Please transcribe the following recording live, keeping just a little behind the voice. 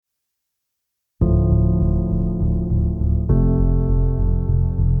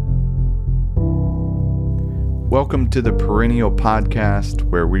Welcome to the Perennial Podcast,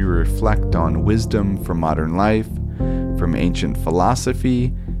 where we reflect on wisdom from modern life, from ancient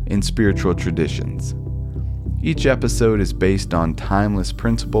philosophy, and spiritual traditions. Each episode is based on timeless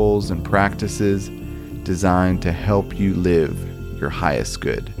principles and practices designed to help you live your highest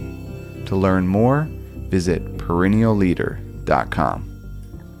good. To learn more, visit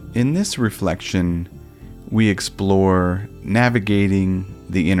perennialleader.com. In this reflection, we explore navigating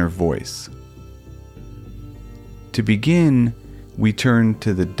the inner voice. To begin, we turn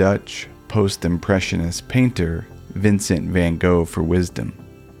to the Dutch post-impressionist painter Vincent van Gogh for wisdom.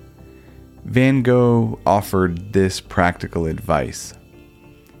 Van Gogh offered this practical advice.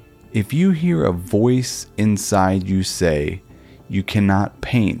 If you hear a voice inside you say, "You cannot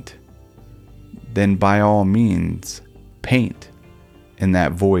paint," then by all means, paint, and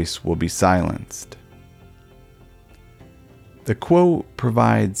that voice will be silenced. The quote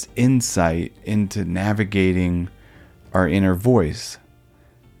provides insight into navigating our inner voice.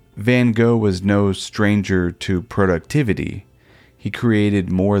 Van Gogh was no stranger to productivity. He created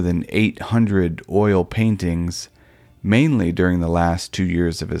more than 800 oil paintings, mainly during the last 2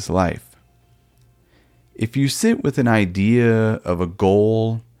 years of his life. If you sit with an idea of a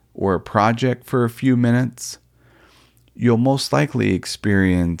goal or a project for a few minutes, you'll most likely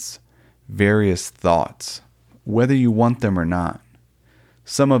experience various thoughts, whether you want them or not.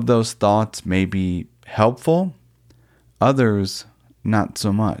 Some of those thoughts may be helpful, others not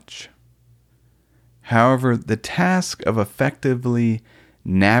so much. However, the task of effectively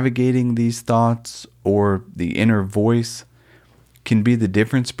navigating these thoughts or the inner voice can be the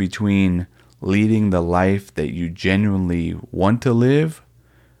difference between leading the life that you genuinely want to live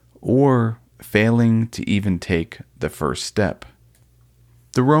or failing to even take the first step.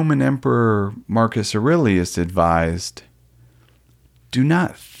 The Roman Emperor Marcus Aurelius advised, "Do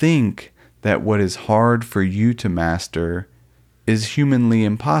not think that what is hard for you to master is humanly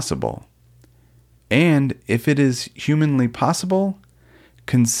impossible. And if it is humanly possible,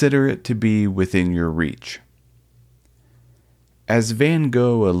 consider it to be within your reach." As Van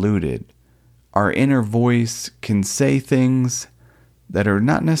Gogh alluded, our inner voice can say things that are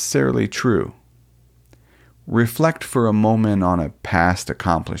not necessarily true. Reflect for a moment on a past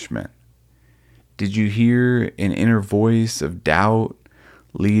accomplishment. Did you hear an inner voice of doubt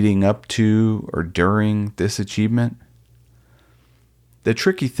leading up to or during this achievement? The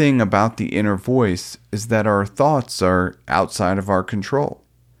tricky thing about the inner voice is that our thoughts are outside of our control.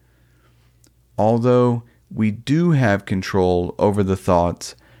 Although we do have control over the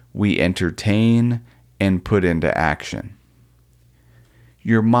thoughts we entertain and put into action.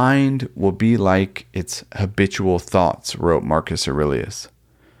 Your mind will be like its habitual thoughts, wrote Marcus Aurelius,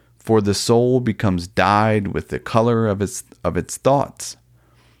 for the soul becomes dyed with the color of its thoughts.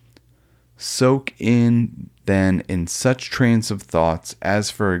 Soak in then in such trains of thoughts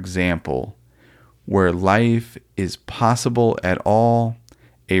as, for example, where life is possible at all,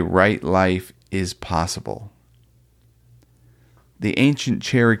 a right life is possible. The ancient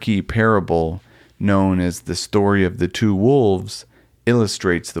Cherokee parable, known as the story of the two wolves,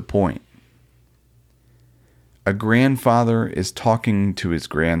 illustrates the point. A grandfather is talking to his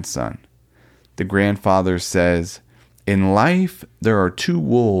grandson. The grandfather says, "In life, there are two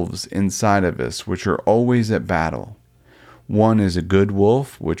wolves inside of us which are always at battle. One is a good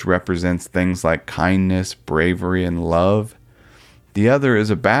wolf, which represents things like kindness, bravery, and love. The other is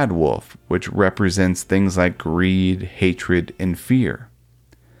a bad wolf, which represents things like greed, hatred, and fear."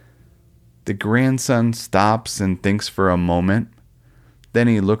 The grandson stops and thinks for a moment. Then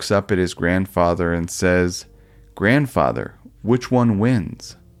he looks up at his grandfather and says, "Grandfather, which one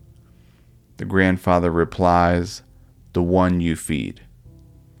wins?" The grandfather replies, "The one you feed."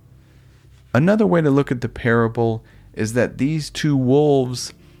 Another way to look at the parable is that these two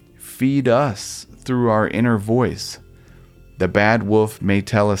wolves feed us through our inner voice. The bad wolf may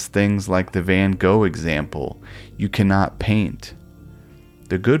tell us things like the Van Gogh example, "You cannot paint."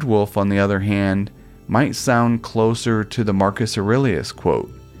 The good wolf, on the other hand, might sound closer to the Marcus Aurelius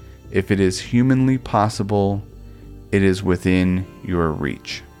quote, "If it is humanly possible, it is within your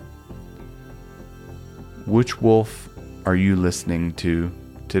reach." Which wolf are you listening to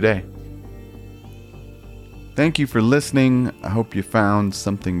today? Thank you for listening. I hope you found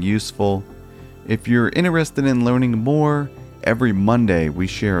something useful. If you're interested in learning more, every Monday we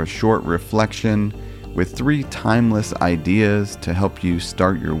share a short reflection with 3 timeless ideas to help you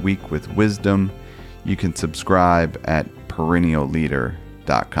start your week with wisdom. You can subscribe at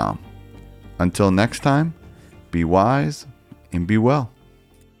perennialleader.com. Until next time, be wise and be well.